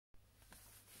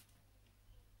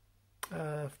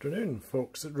Afternoon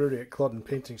folks, at Rory at Clodden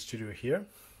Painting Studio here,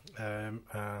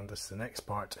 and this is the next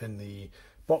part in the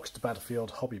Box to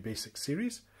Battlefield Hobby Basics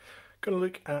series. Going to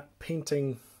look at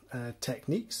painting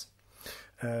techniques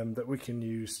that we can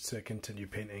use to continue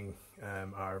painting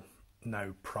our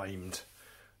now primed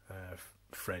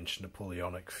French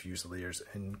Napoleonic fusiliers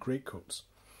in greatcoats.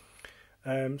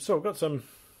 So I've got some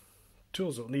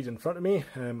tools that I'll need in front of me.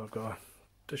 I've got a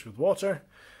dish with water,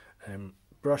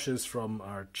 brushes from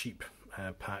our cheap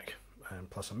pack,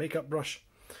 plus a makeup brush,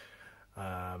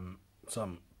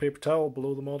 some paper towel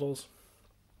below the models,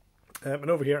 and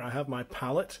over here I have my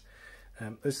palette.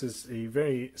 This is a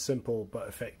very simple but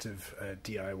effective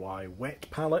DIY wet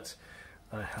palette.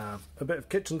 I have a bit of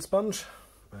kitchen sponge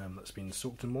that's been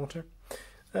soaked in water,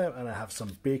 and I have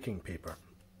some baking paper.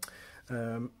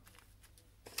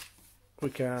 We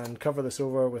can cover this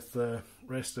over with the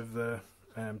rest of the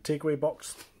takeaway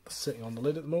box sitting on the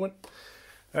lid at the moment,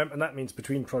 and that means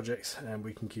between projects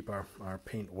we can keep our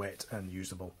paint wet and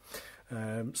usable.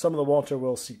 Some of the water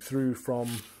will seep through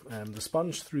from the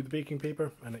sponge through the baking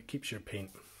paper, and it keeps your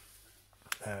paint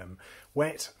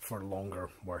wet for longer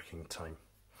working time.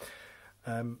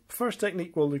 First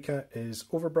technique we'll look at is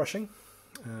overbrushing.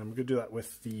 We're going to do that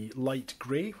with the light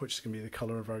grey, which is going to be the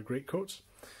colour of our greatcoats.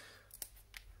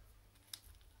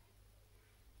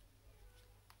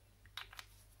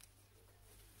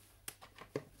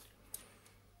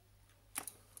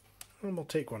 And we'll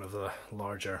take one of the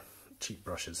larger cheap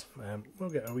brushes. We'll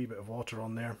get a wee bit of water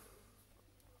on there,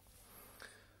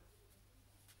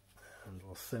 and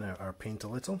we'll thin out our paint a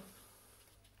little.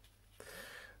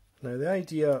 Now the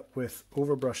idea with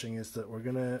overbrushing is that we're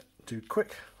going to do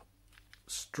quick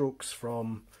strokes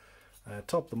from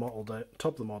top of the model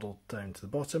down to the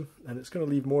bottom, and it's going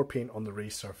to leave more paint on the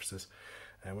raised surfaces.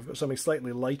 And we've got something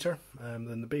slightly lighter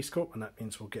than the base coat, and that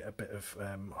means we'll get a bit of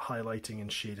highlighting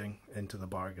and shading into the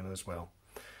bargain as well.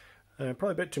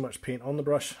 Probably a bit too much paint on the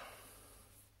brush.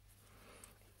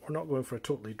 We're not going for a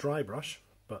totally dry brush,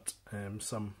 but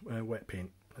some wet paint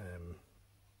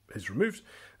is removed,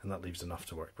 and that leaves enough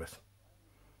to work with.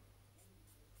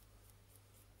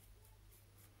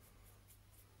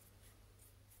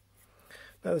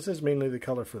 Now this is mainly the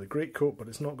colour for the greatcoat, but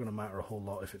it's not going to matter a whole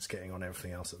lot if it's getting on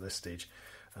everything else at this stage.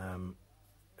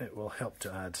 It will help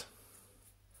to add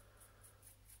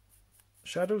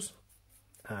shadows,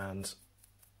 and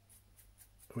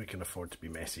we can afford to be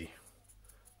messy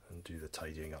and do the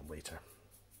tidying up later.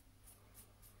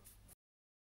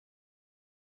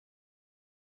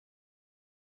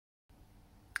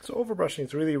 So overbrushing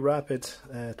is a really rapid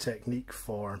technique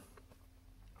for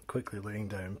quickly laying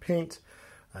down paint.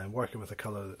 And working with a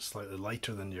colour that's slightly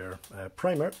lighter than your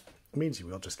primer means you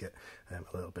will just get a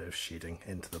little bit of shading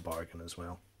into the bargain as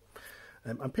well.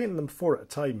 I'm painting them 4 at a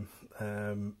time,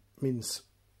 means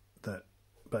that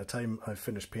by the time I've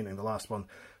finished painting the last one,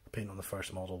 the paint on the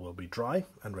first model will be dry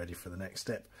and ready for the next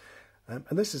step. And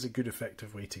this is a good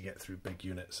effective way to get through big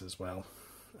units as well,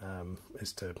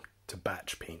 is to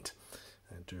batch paint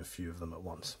and do a few of them at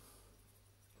once.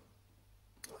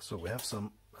 So we have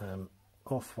some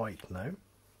off-white now.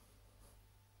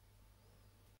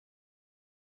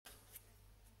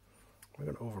 We're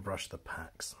going to overbrush the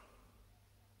packs.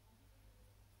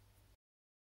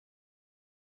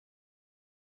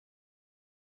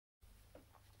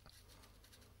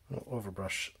 We'll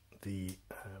overbrush the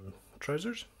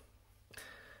trousers,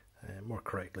 more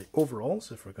correctly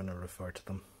overalls if we're going to refer to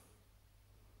them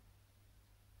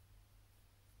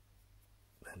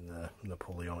in the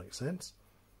Napoleonic sense.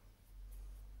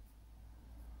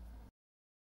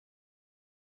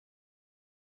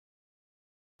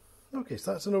 Okay,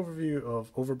 so that's an overview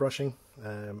of overbrushing,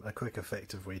 a quick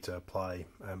effective way to apply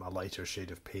a lighter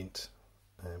shade of paint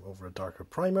over a darker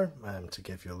primer to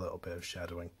give you a little bit of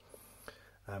shadowing.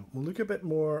 We'll look a bit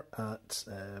more at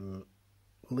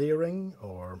layering,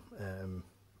 or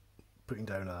putting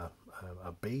down a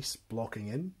base, blocking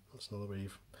in. That's another way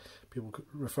people could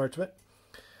refer to it.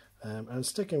 And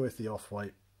sticking with the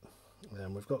off-white,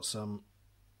 we've got some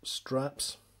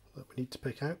straps that we need to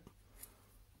pick out.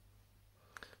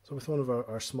 So with one of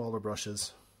our smaller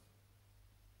brushes,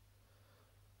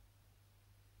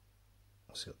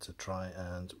 just got to try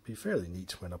and be fairly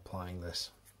neat when applying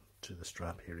this to the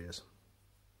strap areas,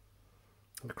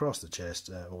 and across the chest,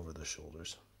 over the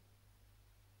shoulders.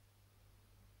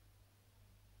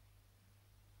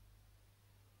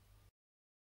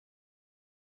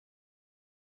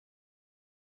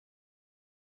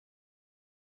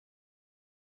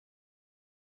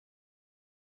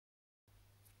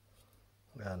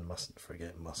 And mustn't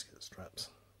forget musket straps.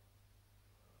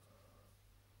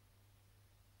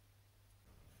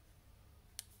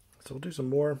 So we'll do some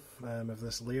more of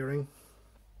this layering.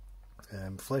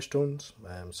 Flesh tones,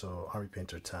 so Army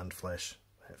Painter tanned flesh,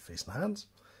 face and hands.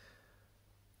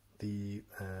 The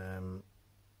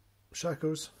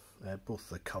shakos, both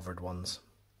the covered ones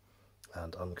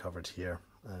and uncovered here,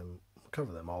 we'll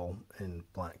cover them all in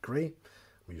black grey.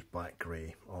 We use black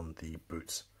grey on the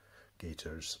boots,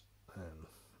 gaiters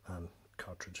and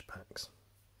cartridge packs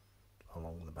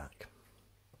along the back.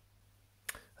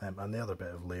 And the other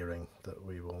bit of layering that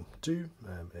we will do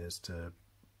is to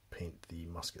paint the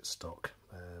musket stock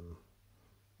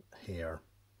hair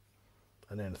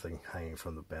and anything hanging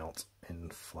from the belt in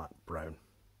flat brown.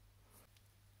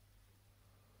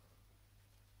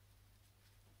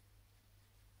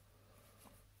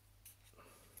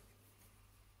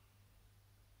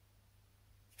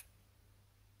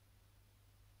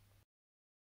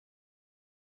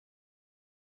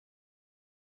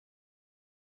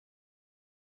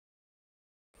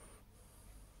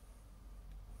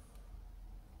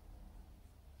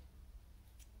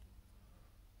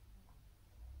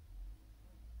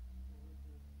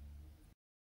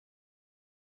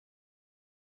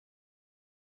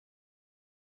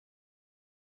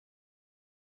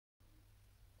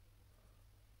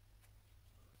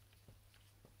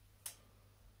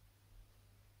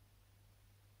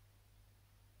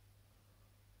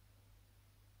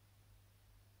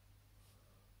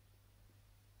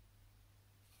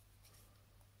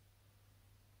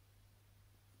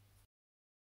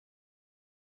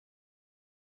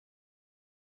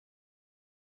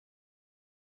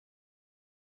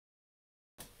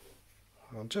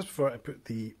 Just before I put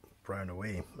the brown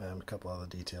away, a couple other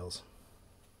details.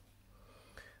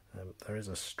 There is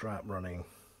a strap running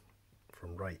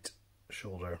from right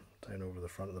shoulder down over the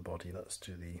front of the body. That's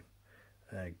to the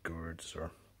gourds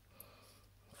or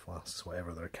flasks,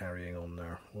 whatever they're carrying on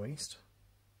their waist.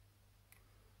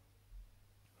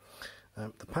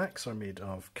 The packs are made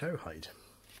of cowhide,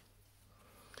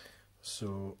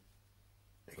 so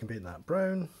you can paint that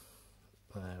brown,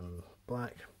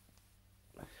 black,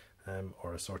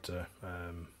 or a sort of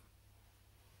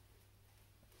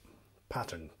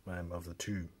pattern of the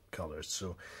two colours.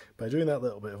 So by doing that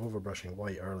little bit of overbrushing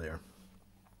white earlier,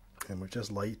 and we've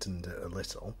just lightened it a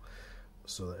little,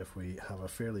 so that if we have a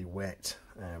fairly wet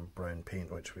brown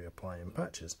paint which we apply in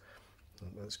patches,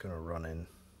 it's going to run in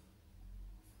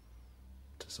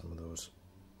to some of those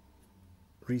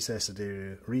recessed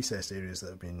areas that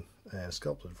have been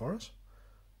sculpted for us,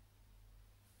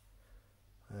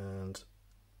 and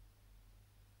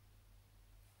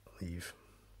leave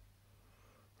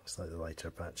slightly lighter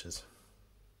patches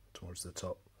towards the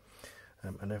top.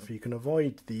 And if you can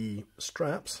avoid the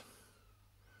straps,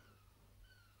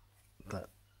 that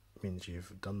means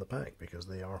you've done the pack, because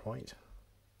they are white.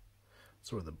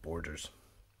 So are the borders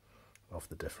of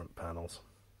the different panels.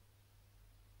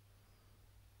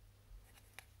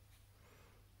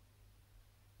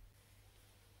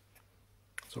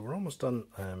 So we're almost done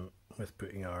with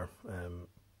putting our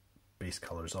base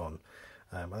colours on.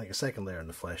 I think a second layer in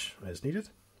the flesh is needed.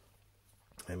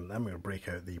 Then we're going to break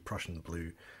out the Prussian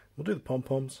blue. We'll do the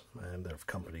pom-poms, they're of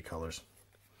company colours.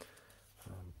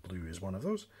 Blue is one of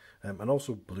those. And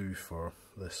also blue for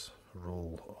this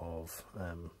roll of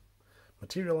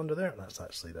material under there. That's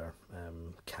actually their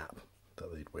cap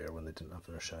that they'd wear when they didn't have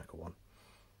their shackle on.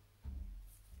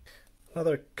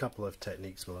 Another couple of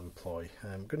techniques we'll employ.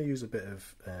 I'm going to use a bit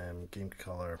of game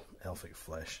colour Elfic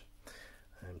flesh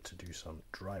to do some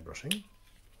dry brushing.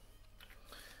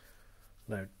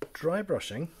 Now, dry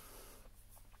brushing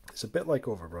is a bit like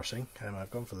overbrushing.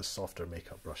 I've gone for the softer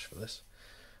makeup brush for this.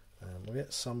 We'll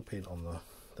get some paint on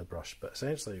the brush, but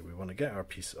essentially we want to get our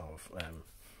piece of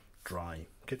dry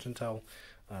kitchen towel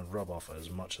and rub off as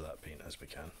much of that paint as we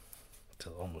can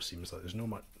until it almost seems like there's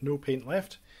no paint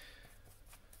left.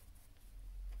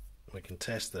 We can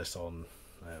test this on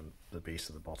the base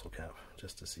of the bottle cap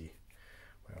just to see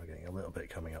where we're getting a little bit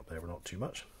coming up there, but not too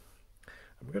much.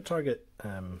 And we're going to target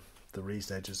the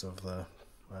raised edges of the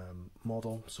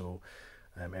model, so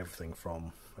everything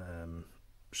from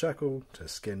shackle to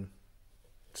skin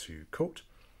to coat.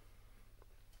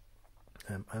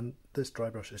 And this dry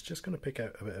brush is just going to pick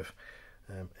out a bit of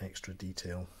extra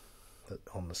detail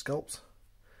on the sculpts,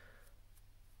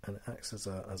 and it acts as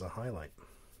a highlight.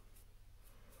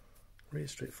 Really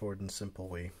straightforward and simple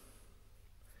way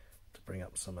to bring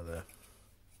up some of the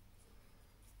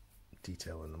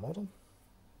detail in the model.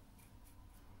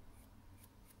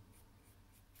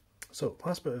 So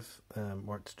last bit of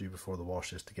work to do before the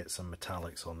wash is to get some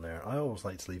metallics on there. I always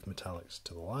like to leave metallics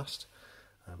to the last,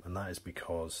 and that is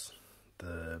because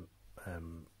the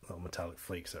little metallic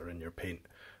flakes that are in your paint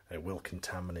will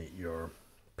contaminate your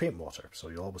paint water, so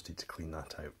you'll always need to clean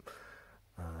that out.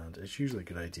 And it's usually a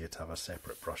good idea to have a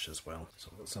separate brush as well. So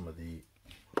I've got some of the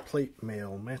plate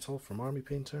mail metal from Army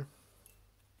Painter.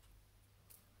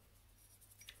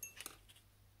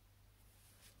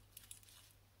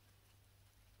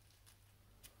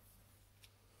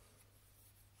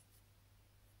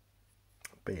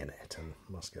 Bayonet and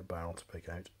musket barrel to pick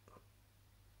out.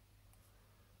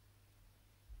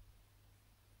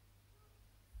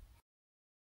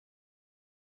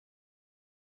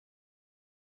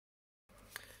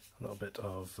 A little bit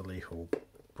of Vallejo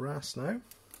brass now.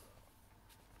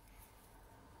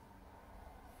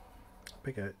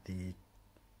 Pick out the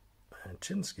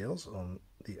chin scales on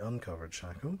the uncovered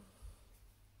shackle,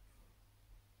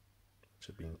 which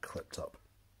have been clipped up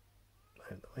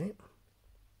out the way.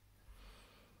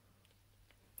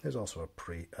 There's also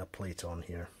a plate on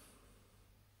here.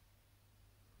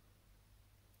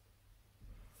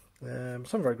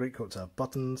 Some of our greatcoats have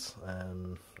buttons.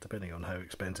 Depending on how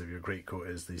expensive your greatcoat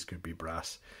is, these could be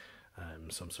brass,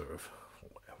 some sort of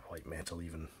white metal,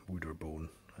 even wood or bone.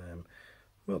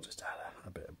 We'll just add a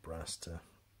bit of brass to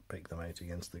pick them out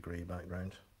against the grey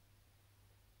background.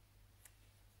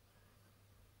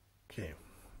 Okay,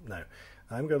 now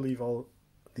I'm going to leave all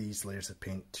these layers of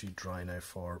paint to dry now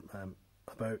for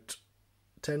about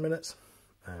 10 minutes.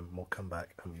 We'll come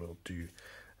back and we'll do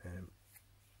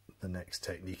the next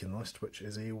technique in the list, which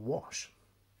is a wash.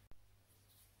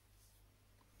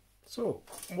 So,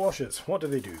 washes, what do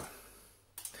they do?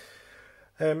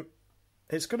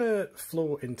 It's going to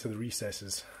flow into the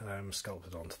recesses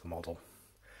sculpted onto the model.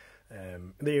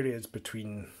 The areas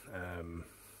between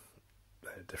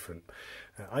different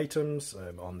items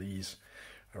on these,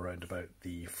 around about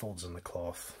the folds in the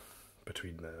cloth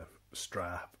between the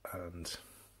strap and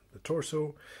the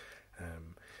torso,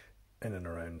 in and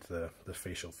around the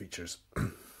facial features.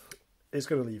 It's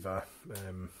going to leave a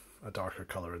darker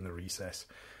colour in the recess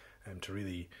to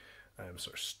really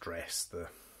sort of stress the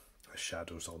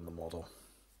shadows on the model.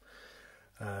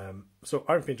 So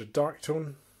Army Painter dark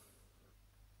tone.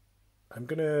 I'm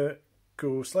going to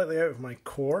go slightly out of my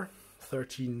core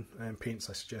 13 paints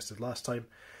I suggested last time,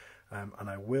 and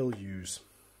I will use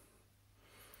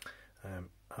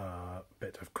a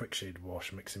bit of Quickshade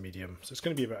wash mixing medium, so it's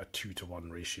going to be about a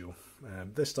 2:1 ratio.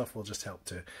 This stuff will just help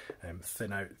to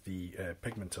thin out the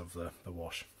pigment of the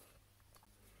wash.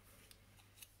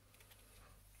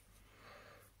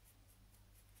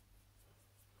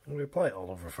 When we apply it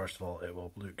all over, first of all, it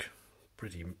will look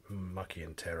pretty mucky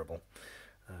and terrible.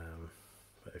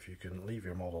 But if you can leave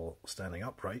your model standing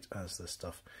upright as this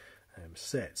stuff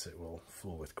sets, it will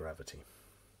flow with gravity.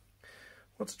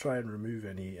 Let's try and remove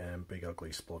any big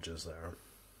ugly splodges that are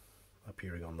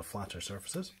appearing on the flatter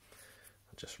surfaces.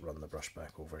 I'll just run the brush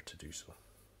back over to do so.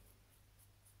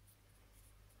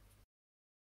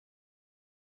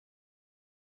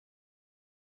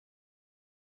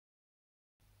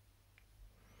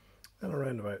 And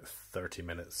around about 30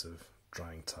 minutes of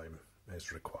drying time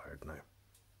is required now.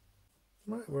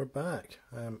 Right, we're back.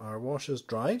 Our wash is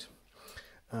dried,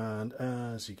 and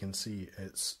as you can see,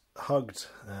 it's hugged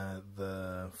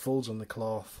the folds on the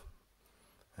cloth,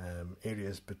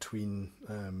 areas between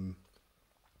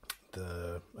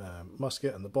the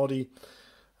musket and the body,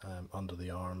 under the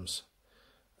arms,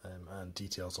 and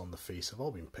details on the face have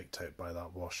all been picked out by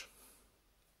that wash.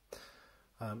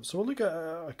 So we'll look at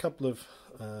a couple of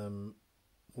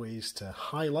ways to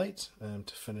highlight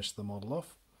to finish the model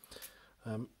off.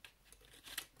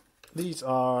 These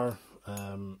are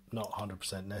not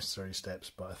 100% necessary steps,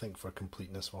 but I think for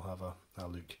completeness we'll have a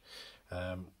look.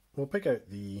 We'll pick out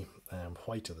the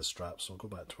white of the straps, so we'll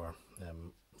go back to our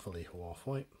Vallejo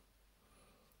off-white.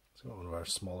 So we've got one of our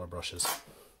smaller brushes.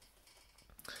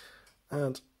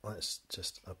 And let's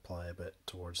just apply a bit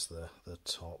towards the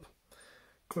top.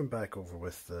 Going back over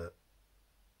with the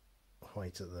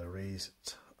white at the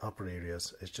raised upper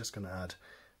areas is just going to add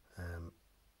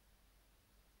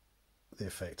the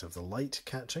effect of the light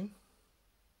catching,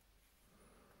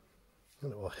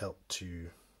 and it will help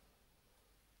to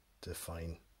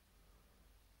define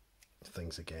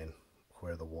things again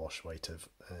where the wash might have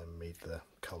made the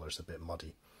colours a bit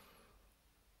muddy.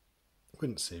 I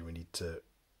wouldn't say we need to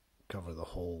cover the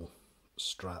whole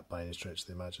strap by any stretch of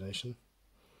the imagination.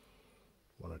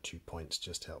 One or 2 points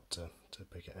just help to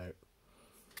pick it out.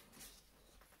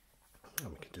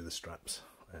 And we can do the straps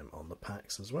on the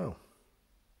packs as well.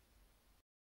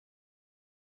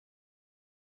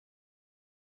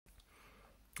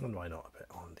 And why not a bit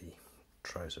on the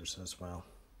trousers as well.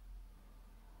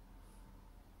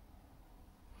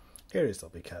 Areas that'll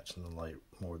be catching the light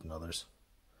more than others.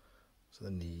 So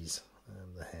the knees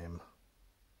and the hem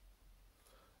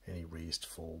any raised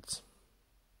folds.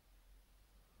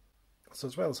 So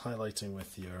as well as highlighting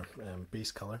with your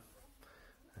base colour,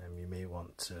 you may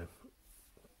want to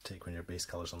take one of your base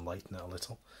colours and lighten it a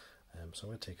little. So I'm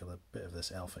going to take a bit of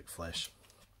this Elfic flesh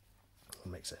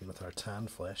and mix it in with our tan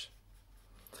flesh.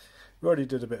 We already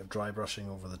did a bit of dry brushing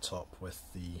over the top with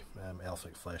the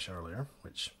Elfic flesh earlier,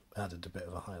 which added a bit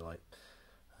of a highlight.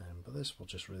 But this will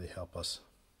just really help us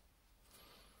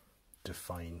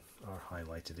define our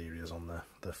highlighted areas on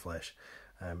the flesh.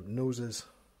 Noses,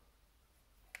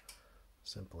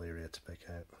 simple area to pick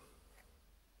out.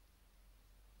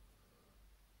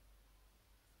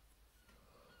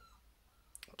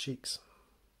 Cheeks.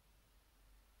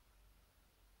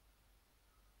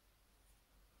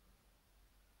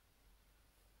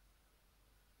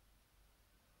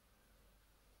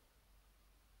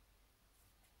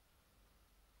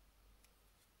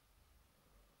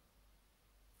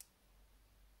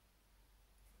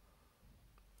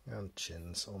 And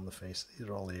chins on the face. These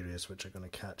are all areas which are going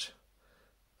to catch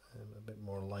a bit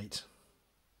more light.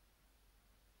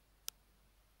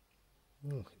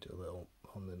 Do a little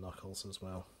on the knuckles as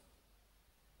well.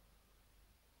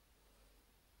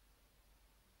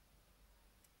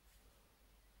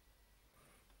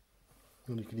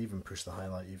 And you can even push the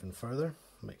highlight even further,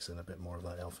 mix in a bit more of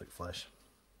that Elfic flesh.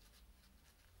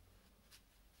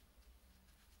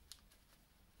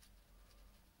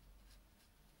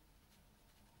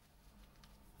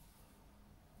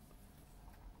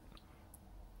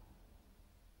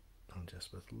 And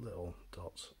just with little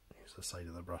dots, use the side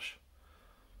of the brush.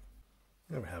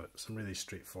 There we have it, some really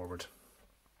straightforward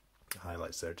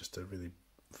highlights there, just to really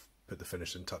put the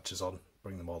finishing touches on,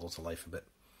 bring the model to life a bit.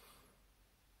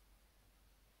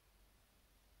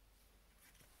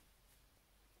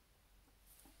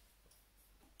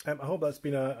 I hope that's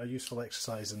been a useful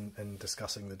exercise in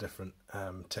discussing the different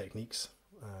techniques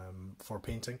for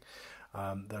painting.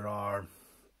 There are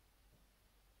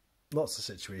lots of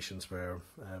situations where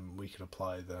we can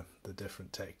apply the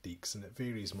different techniques, and it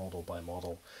varies model by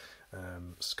model.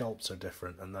 Sculpts are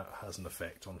different, and that has an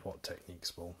effect on what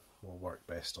techniques will work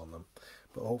best on them.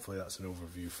 But hopefully that's an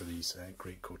overview for these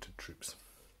great coated troops.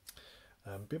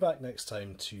 Be back next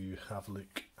time to have a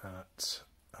look at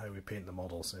how we paint the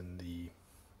models in the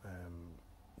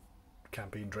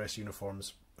campaign dress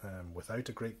uniforms without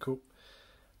a greatcoat,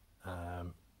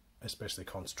 especially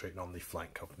concentrating on the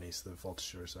flank companies, the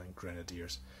voltigeurs and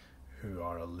grenadiers, who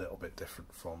are a little bit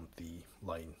different from the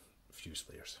line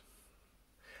fusiliers.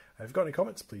 If you've got any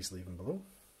comments, please leave them below.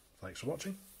 Thanks for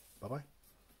watching. Bye bye.